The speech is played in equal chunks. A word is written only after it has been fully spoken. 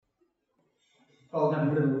I'll have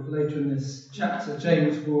a little later in this chapter,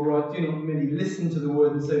 James will write, do not merely listen to the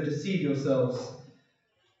word and so deceive yourselves.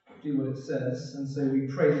 Do what it says. And so we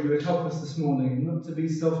pray that you would help us this morning not to be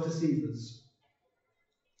self-deceivers.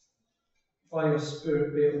 By your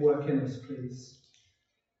Spirit be at work in us, please,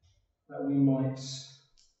 that we might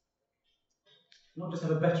not just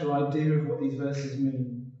have a better idea of what these verses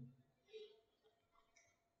mean,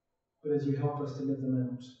 but as you help us to live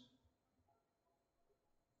them out.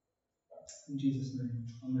 In Jesus' name,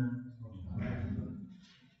 amen.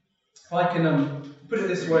 If I can put it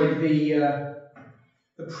this way,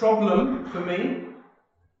 the problem for me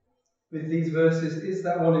with these verses is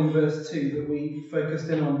that one in verse 2 that we focused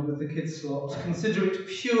in on with the kids' slot. Consider it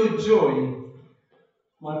pure joy,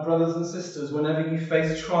 my brothers and sisters, whenever you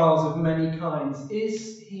face trials of many kinds.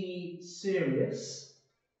 Is he serious?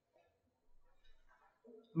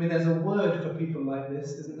 I mean, there's a word for people like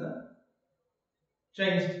this, isn't there?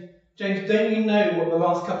 James, don't you know what the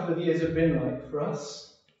last couple of years have been like for us?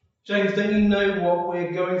 James, don't you know what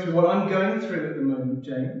we're going through, what I'm going through at the moment,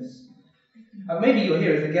 James? Maybe you're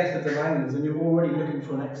here as a guest of the Langlers and you're already looking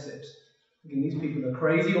for an exit. Thinking these people are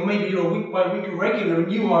crazy, or maybe you're a week by week regular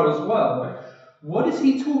and you are as well. What is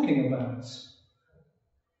he talking about?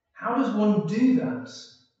 How does one do that?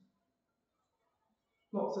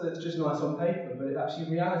 Not that it's just nice on paper, but it's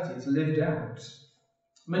actually reality. It's lived out.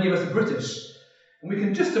 Many of us are British, and we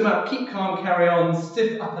can just about keep calm, carry on,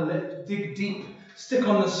 stiff upper lip, dig deep, stick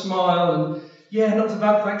on the smile, and yeah, not so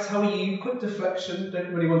bad, thanks, how are you? Quick deflection,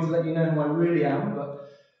 don't really want to let you know who I really am, but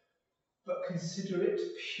consider it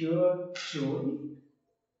pure joy.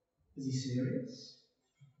 Is he serious?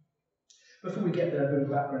 Before we get there, a bit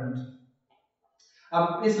of background.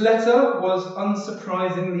 This letter was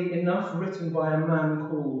unsurprisingly enough written by a man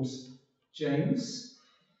called James.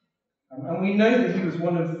 And we know that he was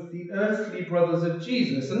one of the earthly brothers of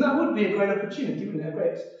Jesus. And that would be a great opportunity, wouldn't it? A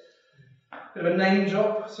great bit of a name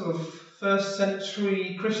drop, sort of first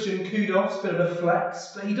century Christian kudos, bit of a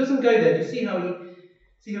flex. But he doesn't go there. Do you see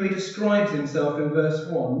how he describes himself in verse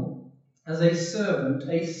 1? As a servant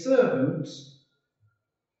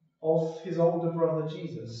of his older brother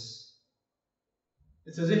Jesus.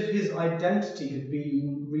 It's as if his identity had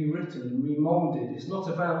been rewritten, remolded. It's not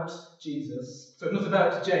about Jesus. So it's not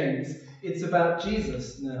about James. It's about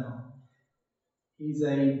Jesus now. He's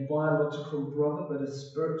a biological brother, but a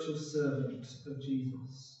spiritual servant of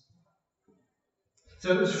Jesus.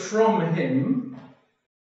 So it was from him.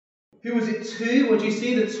 Who was it to? Well, do you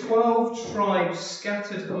see the 12 tribes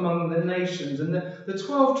scattered among the nations? And the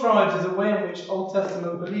 12 tribes is a way in which Old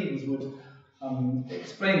Testament believers would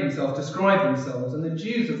explain themselves, describe themselves. And the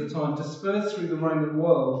Jews of the time, dispersed through the Roman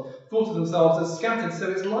world, thought of themselves as scattered.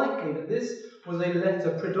 So it's likely that this was a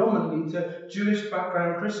letter predominantly to Jewish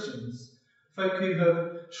background Christians, folk who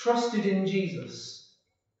have trusted in Jesus,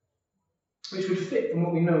 which would fit from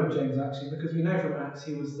what we know of James actually, because we know from Acts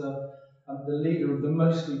he was the leader of the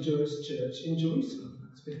mostly Jewish church in Jerusalem,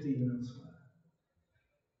 Acts 15 and elsewhere.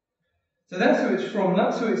 So that's who it's from,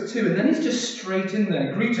 that's who it's to, and then he's just straight in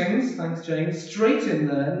there. Greetings, thanks James, straight in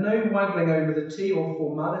there, no waggling over the tea or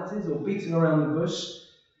formalities or beating around the bush.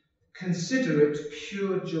 Consider it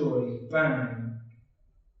pure joy, bang.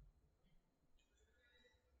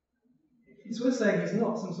 It's worth saying he's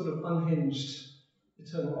not some sort of unhinged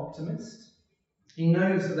eternal optimist. He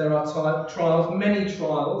knows that there are trials, many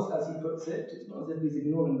trials, as he puts it. It's not as if he's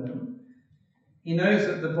ignoring them. He knows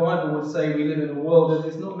that the Bible would say we live in a world that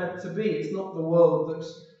is not meant to be. It's not the world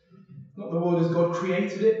as God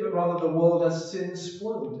created it, but rather the world as sin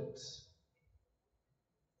spoiled it.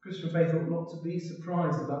 Christian faith ought not to be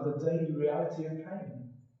surprised about the daily reality of pain.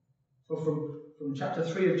 So from chapter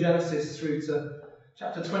 3 of Genesis through to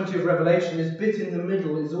chapter 20 of Revelation, this bit in the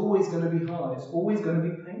middle is always going to be hard. It's always going to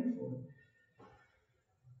be painful.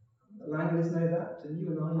 The Langlers know that, and you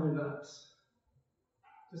and I know that.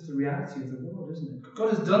 It's the reality of the world, isn't it? God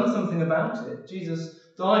has done something about it. Jesus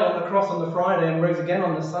died on the cross on the Friday and rose again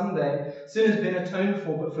on the Sunday. Sin has been atoned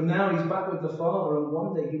for, but for now he's back with the Father, and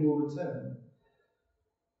one day he will return.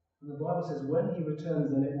 And the Bible says when he returns,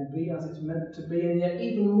 then it will be as it's meant to be, and yet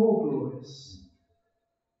even more glorious.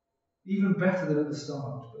 Even better than at the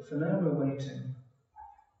start. But for now we're waiting.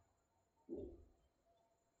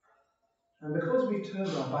 And because we've turned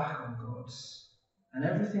our back on God, and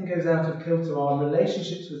everything goes out of kilter, our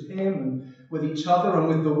relationships with him and with each other and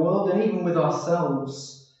with the world and even with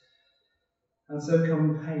ourselves. And so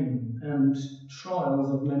come pain and trials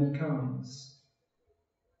of many kinds.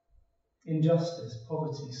 Injustice,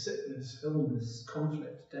 poverty, sickness, illness,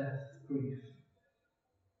 conflict, death, grief.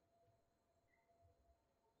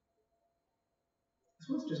 It's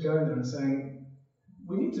worth just going there and saying,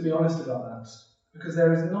 we need to be honest about that. Because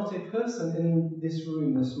there is not a person in this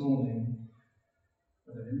room this morning,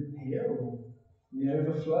 whether in here or in the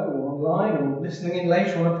overflow or online or listening in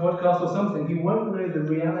later on a podcast or something, who won't know the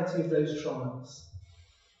reality of those trials.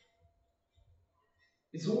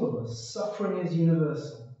 It's all of us. Suffering is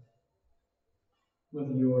universal.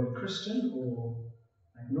 Whether you're a Christian or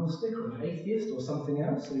agnostic or an atheist or something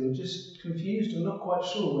else, or you're just confused and not quite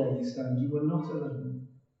sure where you stand, you are not alone.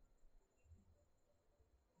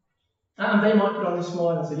 And they might put on a smile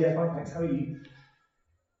and say, yeah, fine, thanks, how are you?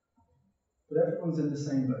 But everyone's in the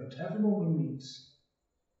same boat. Everyone we meet.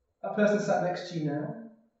 That person sat next to you now.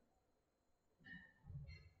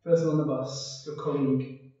 Person on the bus, your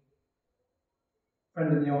colleague,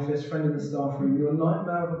 friend in the office, friend in the staff room, your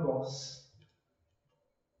nightmare of a boss.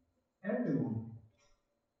 Everyone.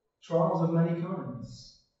 Trials of many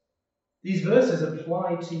kinds. These verses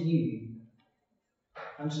apply to you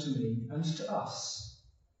and to me and to us,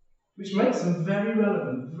 which makes them very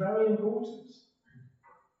relevant, very important,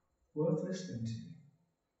 worth listening to.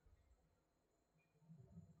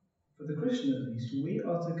 For the Christian at least, we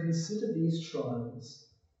are to consider these trials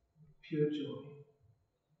pure joy.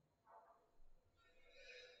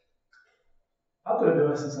 I've got to be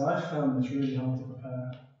honest and say, I found this really hard to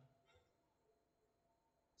prepare.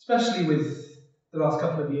 Especially with the last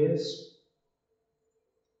couple of years.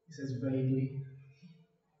 He says vaguely.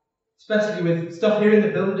 Especially with stuff here in the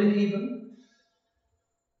building even.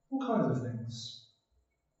 All kinds of things.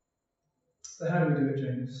 So how do we do it,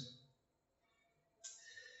 James?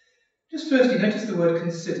 Just firstly, notice the word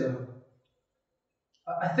consider.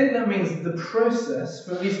 I think that means the process,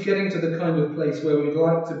 for at least getting to the kind of place where we'd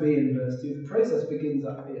like to be in verse 2, the process begins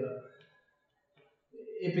up here.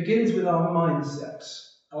 It begins with our mindset,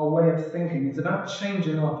 our way of thinking. It's about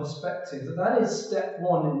changing our perspective. That is step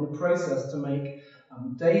one in the process to make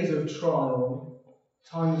days of trial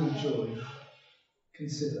times of joy.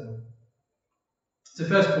 Consider. So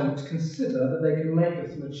first point, consider that they can make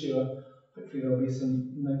us mature. Hopefully there'll be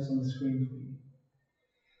some notes on the screen for you.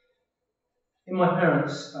 In my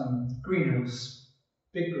parents' greenhouse,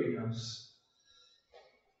 big greenhouse,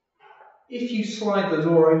 if you slide the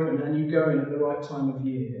door open and you go in at the right time of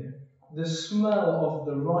year, the smell of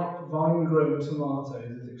the ripe vine-grown tomatoes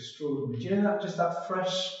is extraordinary. Do you know that, just that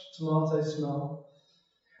fresh tomato smell?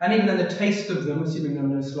 And even then the taste of them, assuming there are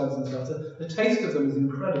no slugs and stuff, the taste of them is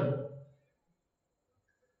incredible.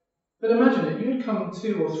 But imagine it, you'd come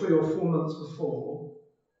 2 or 3 or 4 months before,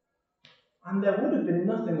 and there would have been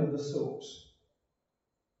nothing of the sort.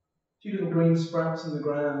 A few little green sprouts in the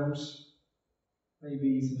ground,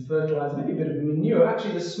 maybe some fertilizer, maybe a bit of manure.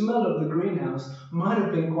 Actually, the smell of the greenhouse might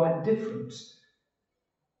have been quite different.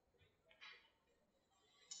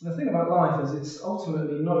 And the thing about life is it's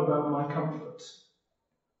ultimately not about my comfort,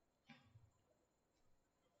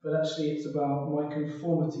 but actually it's about my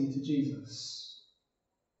conformity to Jesus.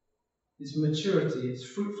 It's maturity, it's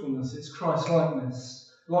fruitfulness, it's Christ-likeness.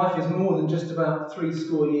 Life is more than just about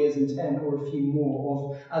 80 years and 10 or a few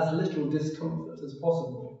more of as little discomfort as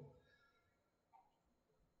possible.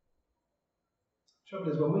 The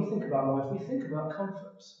trouble is, when we think about life, we think about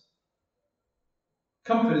comfort.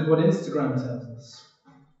 Comfort is what Instagram tells us.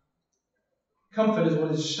 Comfort is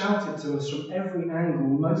what is shouted to us from every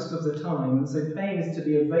angle most of the time, and so pain is to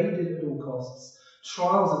be evaded at all costs.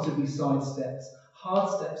 Trials are to be sidestepped.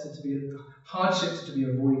 Hardships are to be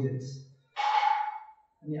avoided.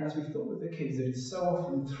 And yet, as we thought with the kids, it is so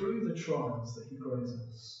often through the trials that He grows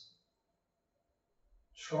us.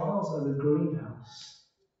 Trials are the greenhouse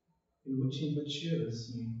in which He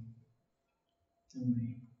matures you and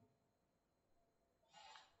me.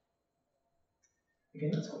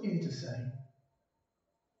 Again, that's not easy to say.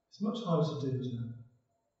 It's much harder to do, isn't it?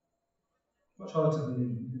 Much harder to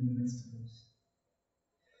believe in the midst of this.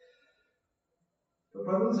 But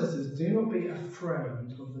brothers and sisters, do not be afraid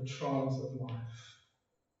of the trials of life.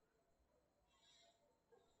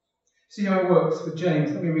 See how it works with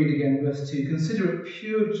James. Let me read again verse 2. Consider it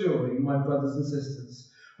pure joy, my brothers and sisters,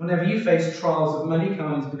 whenever you face trials of many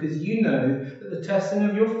kinds, because you know that the testing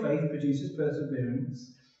of your faith produces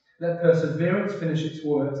perseverance. Let perseverance finish its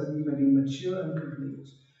work, so that you may be mature and complete,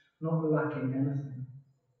 not lacking anything.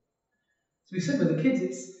 So we said with the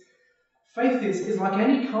kids, faith is like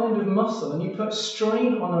any kind of muscle, and you put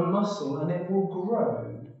strain on a muscle and it will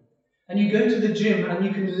grow. And you go to the gym and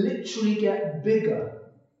you can literally get bigger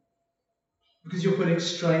because you're putting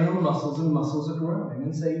strain on muscles and muscles are growing.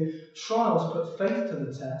 And so trials put faith to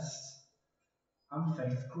the test and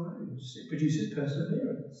faith grows. It produces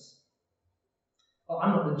perseverance.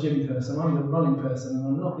 I'm not the gym person, I'm the running person, and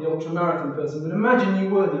I'm not the ultramarathon person, but imagine you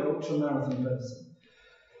were the ultramarathon person.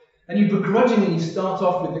 And you begrudgingly start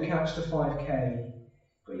off with the Couch to 5K.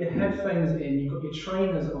 You've got your headphones in, you've got your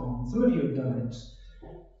trainers on. Some of you have done it.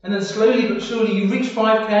 And then slowly but surely you reach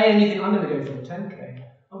 5K and you think, I'm going to go for a 10K.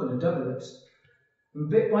 I'm going to double it. And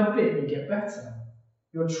bit by bit you get better.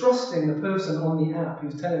 You're trusting the person on the app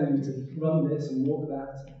who's telling you to run this and walk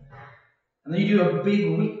that. And then you do a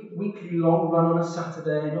big weekly long run on a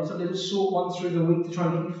Saturday, not a little short one through the week to try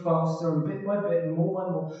and get you faster, and bit by bit, and more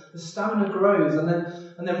by more, the stamina grows,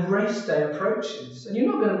 and then race day approaches, and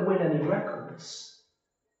you're not going to win any records.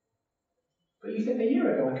 But you think, a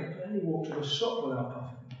year ago I could barely walk to the shop without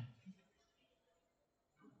puffing.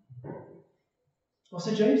 Well,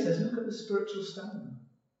 so James says, look at the spiritual stamina.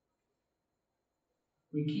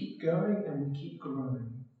 We keep going and we keep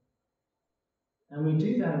growing. And we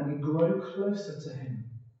do that and we grow closer to him.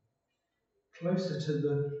 Closer to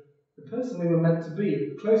the person we were meant to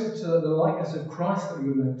be. Closer to the likeness of Christ that we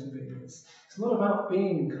were meant to be. It's not about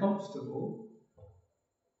being comfortable.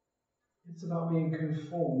 It's about being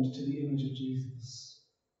conformed to the image of Jesus.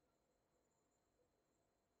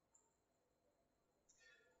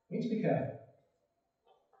 We need to be careful.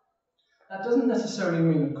 That doesn't necessarily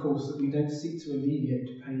mean, of course, that we don't seek to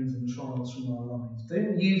alleviate pains and trials from our lives.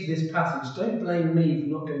 Don't use this passage. Don't blame me for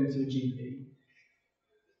not going to a GP.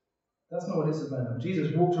 That's not what it's about.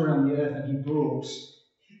 Jesus walked around the earth and he brought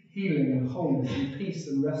healing and wholeness and peace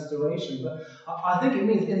and restoration. But I think it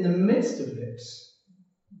means in the midst of it,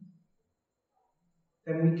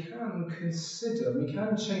 then we can consider, we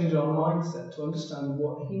can change our mindset to understand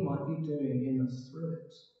what he might be doing in us through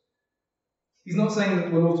it. He's not saying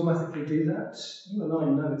that we'll automatically do that. You and I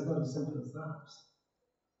know it's not as simple as that.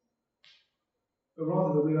 But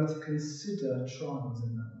rather that we are to consider trials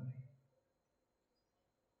in that way.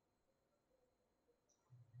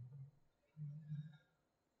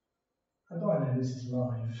 And I know this is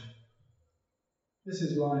live. This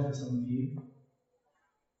is live for some of you.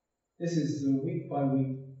 This is the week by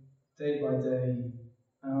week, day by day,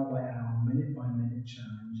 hour by hour, minute by minute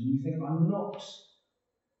challenge. And you think, I'm not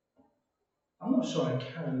sure I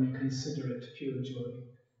can consider it pure joy.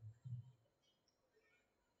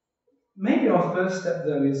 Maybe our first step,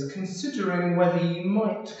 though, is considering whether you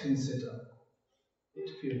might consider it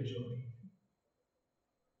pure joy.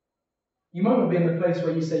 You might not be in the place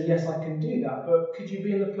where you say, yes, I can do that, but could you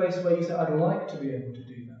be in the place where you say, I'd like to be able to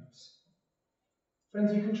do that?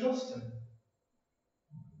 Friends, you can trust him.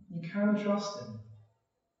 You can trust him.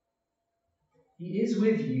 He is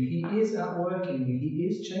with you. He is at work in you. He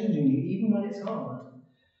is changing you, even when it's hard.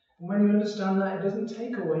 And when you understand that, it doesn't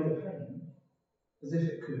take away the pain, as if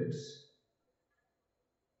it could.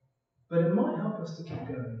 But it might help us to keep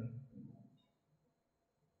going.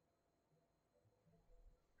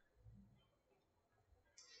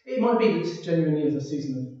 It might be that this genuinely is a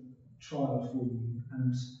season of trial for you,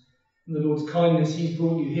 and in the Lord's kindness, he's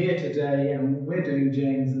brought you here today, and we're doing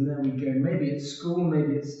James, and there we go. Maybe it's school,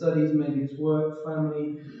 maybe it's studies, maybe it's work,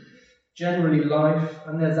 family, generally life,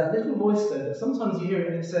 and there's that little voice there that sometimes you hear it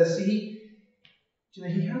and it says, see,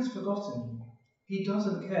 he has forgotten you. He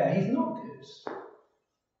doesn't care. He's not good.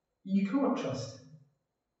 You can't trust him.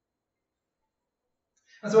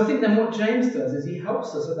 And so I think then what James does is he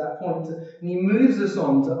helps us at that point, and he moves us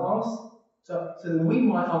on to ask, so that we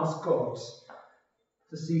might ask God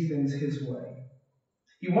to see things his way.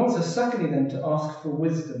 He wants us, secondly, then, to ask for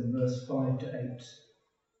wisdom, verse 5 to 8.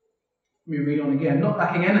 We read on again, not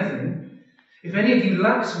lacking anything. If any of you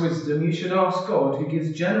lacks wisdom, you should ask God, who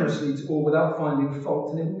gives generously to all without finding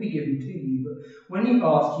fault, and it will be given to you. But when you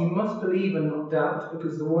ask, you must believe and not doubt,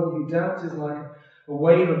 because the one who doubts is like a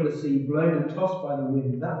wave of the sea, blown and tossed by the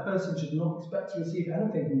wind. That person should not expect to receive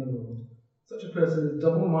anything from the Lord. Such a person is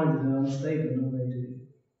double-minded and unstable in all they do.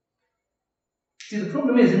 See, the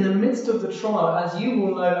problem is, in the midst of the trial, as you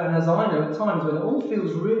will know and as I know at times, when it all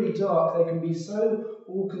feels really dark, they can be so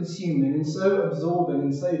all-consuming and so absorbing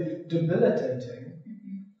and so debilitating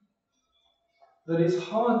that it's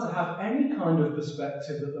hard to have any kind of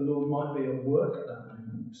perspective that the Lord might be at work at that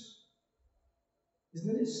moment.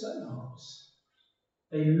 Isn't it so hard?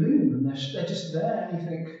 They loom and they're just there, and you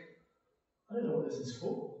think, I don't know what this is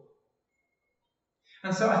for.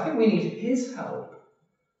 And so I think we need his help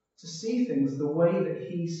to see things the way that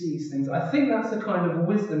he sees things. I think that's the kind of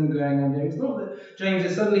wisdom going on here. It's not that James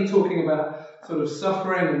is suddenly talking about sort of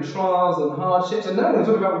suffering and trials and hardships, and no, he's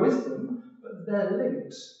talking about wisdom, but they're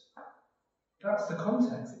linked. That's the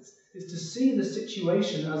context. It's to see the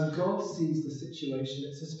situation as God sees the situation.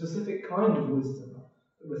 It's a specific kind of wisdom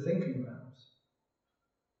that we're thinking about.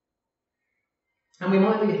 And we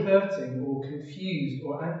might be hurting or confused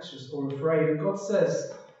or anxious or afraid, and God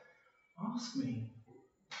says, ask me.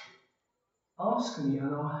 Ask me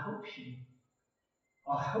and I'll help you.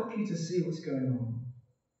 I'll help you to see what's going on.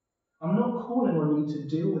 I'm not calling on you to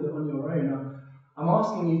deal with it on your own. I'm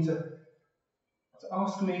asking you to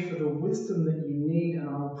ask me for the wisdom that you need, and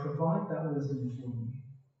I will provide that wisdom for you.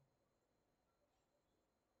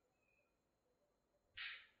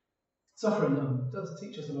 Suffering does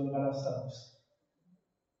teach us a lot about ourselves.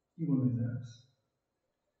 You will know that.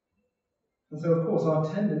 And so, of course,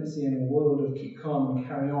 our tendency in a world of keep calm and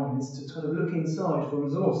carry on is to kind of look inside for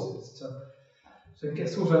resources, to get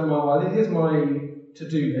sorted out my life. Here's my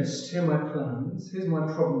to-do list, here are my plans, here's my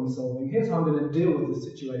problem solving, here's how I'm going to deal with the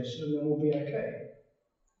situation, and then we'll be okay.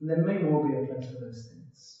 And there may well be a place for those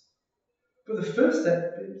things. But the first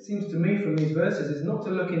step, it seems to me from these verses, is not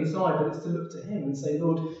to look inside, but it's to look to him and say,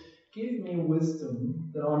 Lord, give me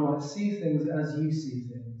wisdom that I might see things as you see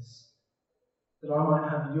things, that I might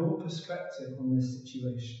have your perspective on this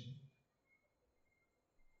situation.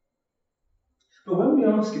 But when we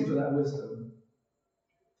ask him for that wisdom,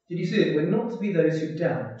 did you see it? We're not to be those who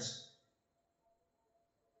doubt.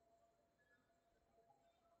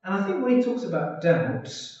 And I think when he talks about doubt,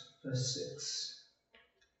 verse 6,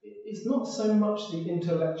 it's not so much the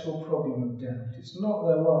intellectual problem of doubt. It's not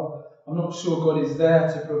that, well, I'm not sure God is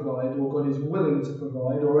there to provide, or God is willing to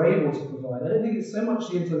provide, or able to provide. I don't think it's so much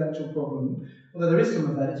the intellectual problem, although there is some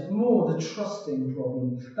of that. It's more the trusting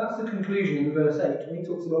problem. That's the conclusion in verse 8, when he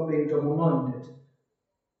talks about being double-minded.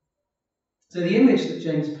 So the image that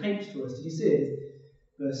James paints for us, did you see it?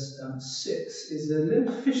 Verse 6 is a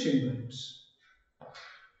little fishing boat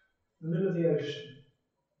in the middle of the ocean.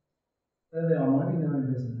 There they are, minding their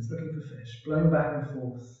own business, looking for fish, blown back and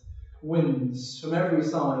forth. Winds from every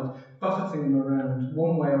side, buffeting them around,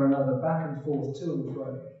 one way or another, back and forth, to and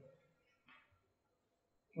fro.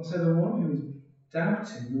 Well, so the one who is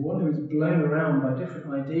doubting, the one who is blown around by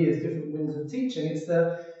different ideas, different winds of teaching, it's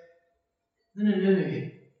the, no.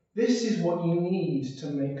 This is what you need to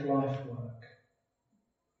make life work.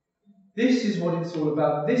 This is what it's all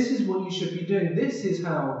about. This is what you should be doing. This is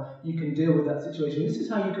how you can deal with that situation. This is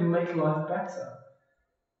how you can make life better.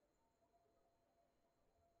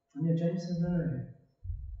 And yet James says, no.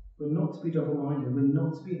 We're not to be double-minded. We're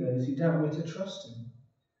not to be those who doubt. We're to trust him.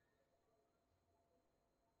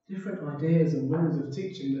 Different ideas and winds of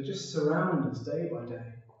teaching that just surround us day by day.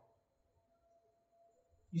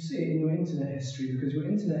 You see it in your internet history, because your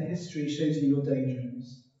internet history shows you your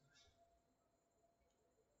daydreams.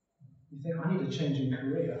 You think, I need a change in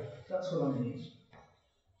career. That's what I need.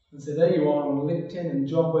 And so there you are on LinkedIn and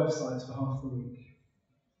job websites for half the week.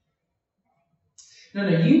 No,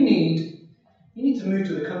 you need to move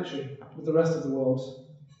to the country with the rest of the world.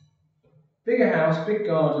 Bigger house, big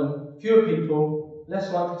garden, fewer people,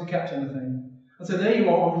 less likely to catch anything. And so there you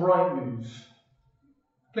are on Rightmove,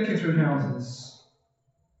 clicking through houses.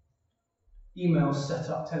 Emails set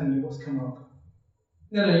up telling you what's come up.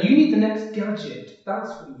 No, you need the next gadget. That's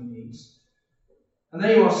what you need. And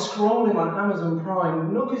there you are scrolling on Amazon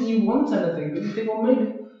Prime, not because you want anything, but you think, well,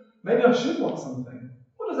 maybe I should want something.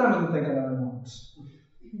 What does Amazon think I want?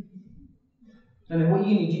 And then what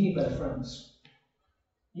you need better friends.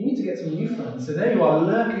 You need to get some new friends. So there you are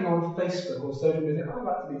lurking on Facebook or social media. I'd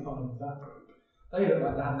like to be part of that group. They look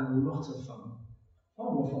like they're having a lot of fun.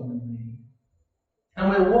 Far more fun than me. And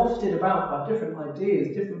we're wafted about by different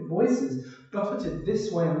ideas, different voices, buffeted this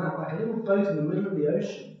way and that, like a little boat in the middle of the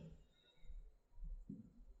ocean.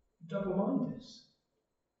 Double-minded.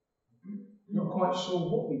 Not quite sure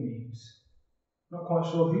what we need. Not quite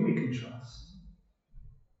sure who we can trust.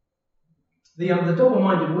 The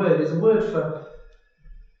double-minded word is a word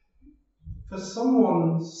for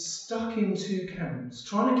someone stuck in two camps,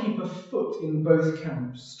 trying to keep a foot in both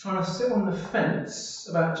camps, trying to sit on the fence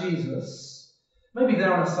about Jesus. Maybe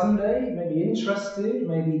they're on a Sunday, maybe interested,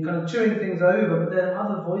 maybe kind of chewing things over, but then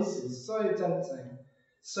other voices, so tempting,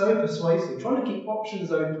 so persuasive, trying to keep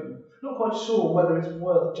options open, not quite sure whether it's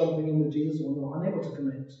worth jumping in with Jesus or not, unable to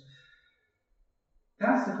commit.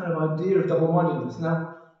 That's the kind of idea of double-mindedness.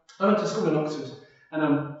 Now, I went to school in Oxford,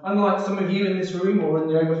 and unlike some of you in this room or in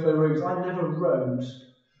the overflow rooms, I never rowed.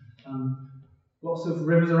 Lots of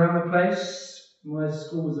rivers around the place. My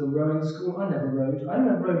school was a rowing school. I never rowed. I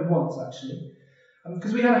only rowed once, actually.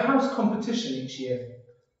 Because we had a house competition each year.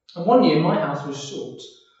 And one year my house was short.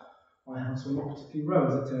 My house was not particularly row,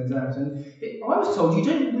 as it turns out. And I was told you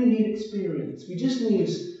don't really need experience. We just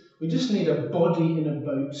need a body in a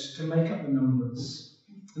boat to make up the numbers.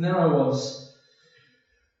 And there I was,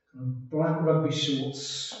 bright rugby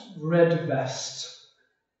shorts, red vest,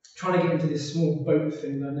 trying to get into this small boat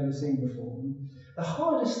thing that I'd never seen before. And the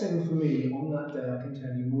hardest thing for me on that day, I can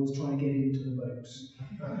tell you, was trying to get into the boat.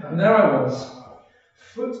 And there I was,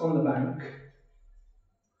 foot on the bank,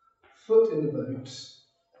 foot in the boat,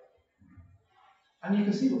 and you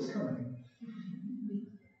can see what's coming.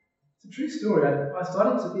 It's a true story.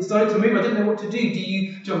 It started to move. I didn't know what to do. Do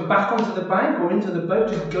you jump back onto the bank or into the boat?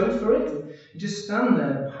 Just go for it. You just stand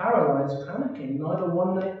there, paralysed, panicking, neither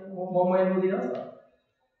one way nor the other.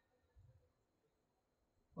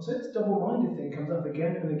 So this double-minded thing comes up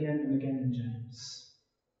again and again and again in James.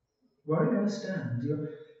 Where are you going to stand? You're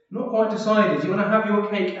not quite decided. You want to have your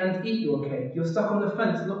cake and eat your cake. You're stuck on the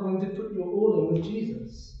fence, not wanting to put your all in with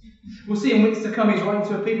Jesus. We'll see in weeks to come he's writing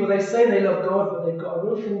to a people, they say they love God, but they've got a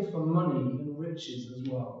real thing for money and riches as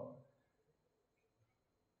well.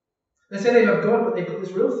 They say they love God, but they've got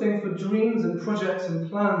this real thing for dreams and projects and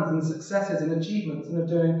plans and successes and achievements, and are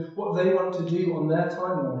doing what they want to do on their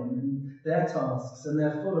timeline and their tasks, and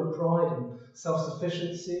they're full of pride and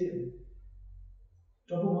self-sufficiency and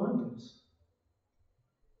double-minded.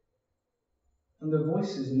 And the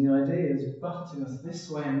voices and the ideas buffeting us this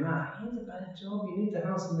way and that. You need a better job, you need the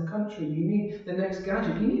house in the country, you need the next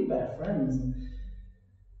gadget, you need better friends.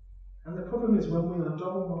 And the problem is when we are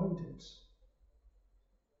double-minded,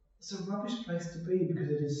 it's a rubbish place to be because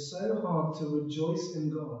it is so hard to rejoice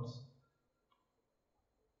in God.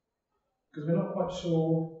 Because we're not quite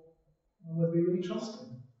sure whether we really trust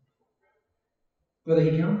Him, whether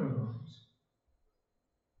He can provide.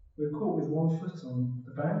 We're caught with one foot on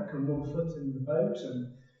the bank and one foot in the boat, and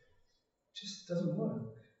it just doesn't work.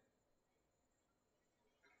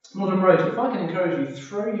 Modern Road, if I can encourage you,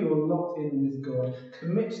 throw your lot in with God.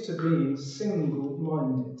 Commit to being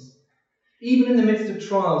single-minded. Even in the midst of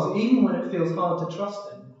trials, even when it feels hard to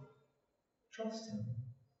trust Him, trust Him.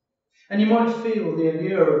 And you might feel the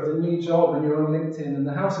allure of the new job and you're on LinkedIn, and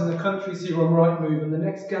the house in the country so you're on Rightmove, and the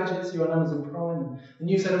next gadget so you're on Amazon Prime, the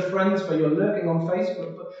new set of friends for you're lurking on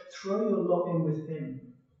Facebook, but throw your lot in with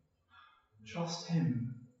Him. Trust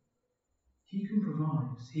Him. He can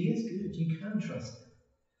provide. He is good. You can trust Him.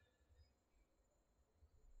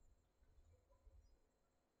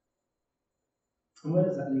 And where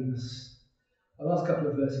does that leave us? The last couple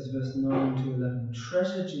of verses, verse 9 to 11.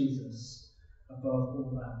 Treasure Jesus above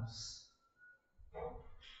all else.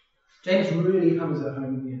 James really hammers it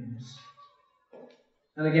home at the end.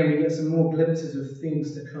 And again, we get some more glimpses of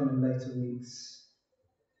things to come in later weeks.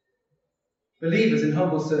 Believers in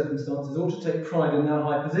humble circumstances ought to take pride in their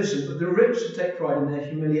high position, but the rich should take pride in their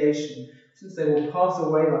humiliation, since they will pass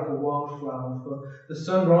away like a wild flower. For the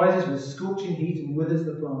sun rises with scorching heat and withers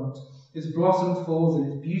the plant. Its blossom falls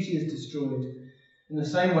and its beauty is destroyed. In the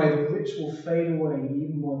same way, the rich will fade away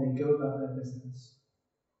even while they go about their business.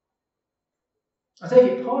 I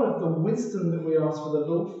take it part of the wisdom that we ask for the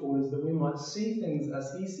Lord for is that we might see things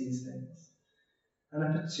as He sees things. And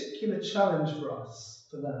a particular challenge for us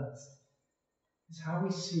for that is how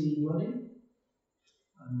we see money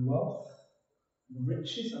and wealth and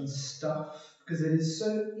riches and stuff, because it is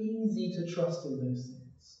so easy to trust in those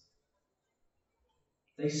things.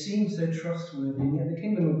 They seem so trustworthy, and yet the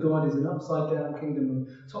kingdom of God is an upside-down kingdom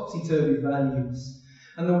of topsy-turvy values.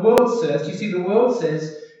 And the world says, do you see, the world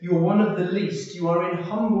says, you are one of the least, you are in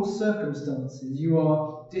humble circumstances, you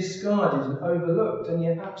are discarded and overlooked, and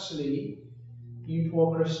yet actually, you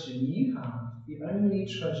poor Christian, you have the only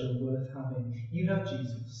treasure worth having. You have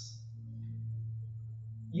Jesus.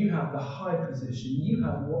 You have the high position. You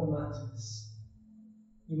have what matters.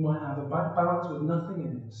 You might have a bank balance with nothing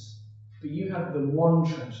in it, but you have the one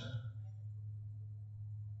treasure.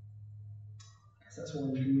 That's why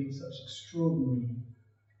you can meet such extraordinary,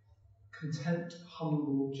 content,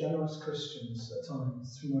 humble, generous Christians at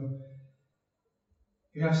times who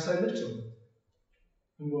have so little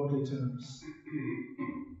in worldly terms.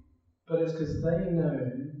 But it's because they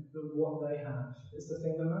know that what they have is the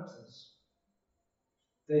thing that matters.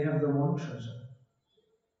 They have the one treasure.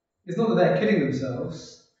 It's not that they're kidding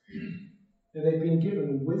themselves. They've been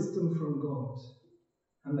given wisdom from God,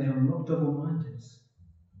 and they are not double-minded.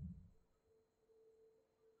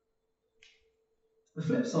 The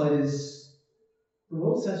flip side is, the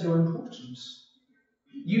world says you're important.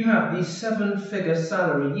 You have the 7-figure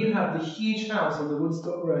salary. You have the huge house on the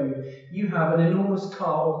Woodstock Road. You have an enormous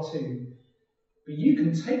car or two. But you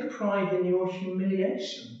can take pride in your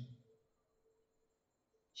humiliation.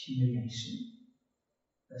 Humiliation?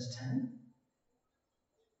 Verse 10.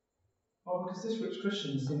 Oh, because this rich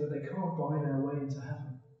Christian has seen that they can't buy their way into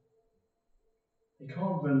heaven. They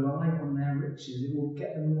can't rely on their riches. It will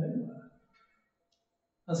get them nowhere.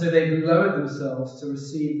 And so they've lowered themselves to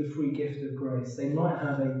receive the free gift of grace. They might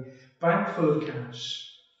have a bank full of cash.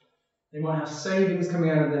 They might have savings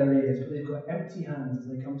coming out of their ears, but they've got empty hands as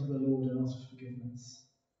they come to the Lord and ask for forgiveness.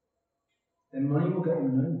 Their money will get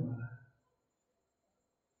them nowhere.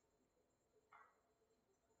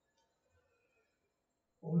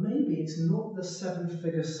 maybe it's not the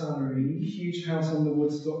 7-figure salary, huge house on the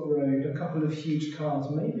Woodstock Road, a couple of huge cars.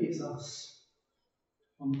 Maybe it's us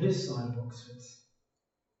on this side of Oxford.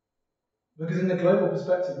 Because in the global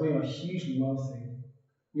perspective, we are hugely wealthy.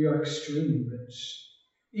 We are extremely rich.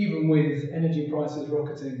 Even with energy prices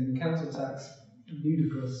rocketing and council tax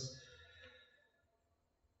ludicrous.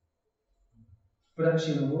 But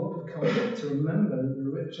actually, in a world of comfort, to remember that the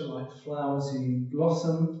rich are like flowers whose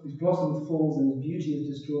blossom falls and whose beauty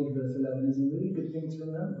is destroyed, verse 11, is a really good thing to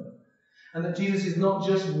remember. And that Jesus is not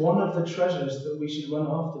just one of the treasures that we should run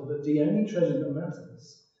after, but the only treasure that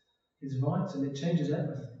matters. Is vital, it changes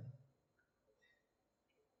everything.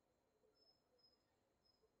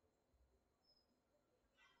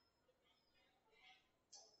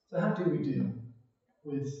 So how do we deal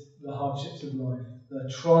with the hardships of life,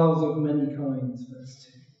 the trials of many kinds, verse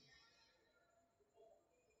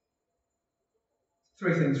 2?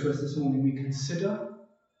 3 things for us this morning. We consider,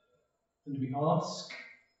 and we ask,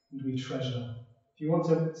 and we treasure. If you want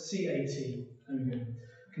to CAT, there we go.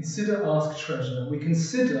 Consider, ask, treasure. We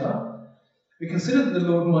consider that the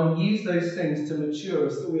Lord might use those things to mature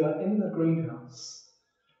us, that we are in the greenhouse,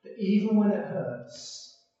 that even when it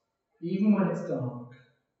hurts, even when it's dark,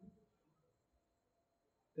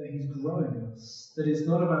 that He's growing us, that it's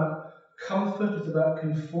not about comfort, it's about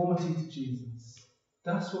conformity to Jesus.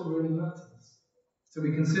 That's what really matters. So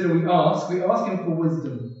we consider, we ask Him for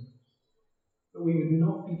wisdom, that we would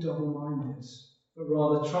not be double-minded, but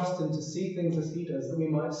rather trust Him to see things as He does, that we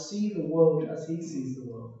might see the world as He sees the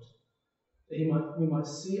world, that we might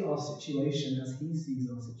see our situation as He sees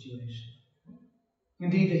our situation.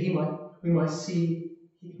 Indeed, that we might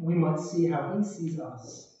see how He sees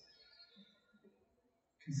us.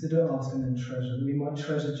 Consider, ask, and then treasure, that we might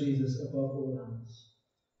treasure Jesus above all else.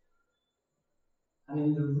 And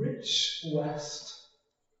in the rich West,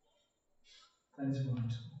 that is vital.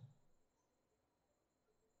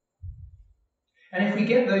 And if we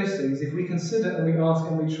get those things, if we consider and we ask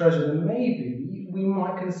and we treasure, then maybe we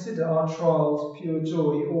might consider our trials pure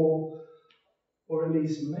joy, or at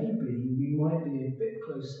least maybe we might be a bit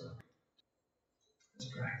closer.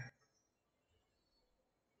 Let's pray.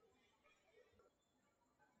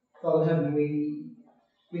 Father in heaven,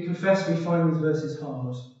 we confess we find these verses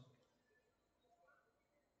hard.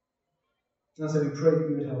 And so we pray that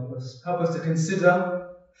you would help us. Help us to consider,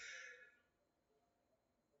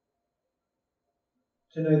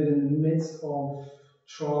 to know that in the midst of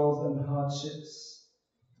trials and hardships,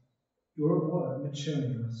 you're at work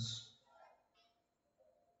maturing us,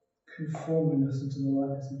 conforming us into the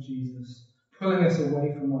likeness of Jesus, pulling us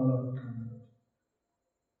away from our love and comfort.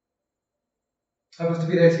 Help us to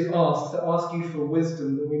be those who ask, to ask you for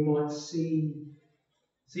wisdom, that we might see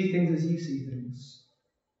things as you see things.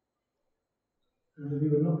 And that we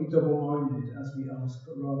would not be double-minded as we ask,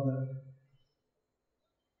 but rather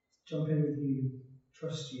jump in with you,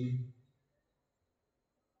 trust you.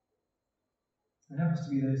 And help us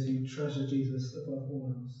to be those who treasure Jesus above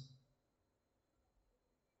all else.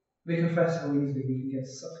 We confess how easily we can get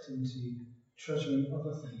sucked into treasuring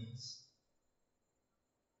other things,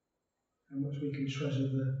 and which we can treasure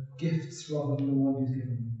the gifts rather than the one who's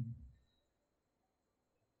given them.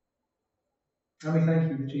 And we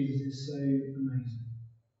thank you that Jesus is so amazing.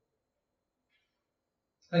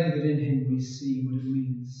 Thank you that in Him we see what it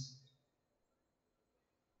means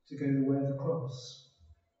to go the way of the cross.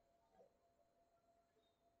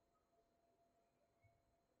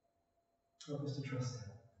 Help us to trust Him.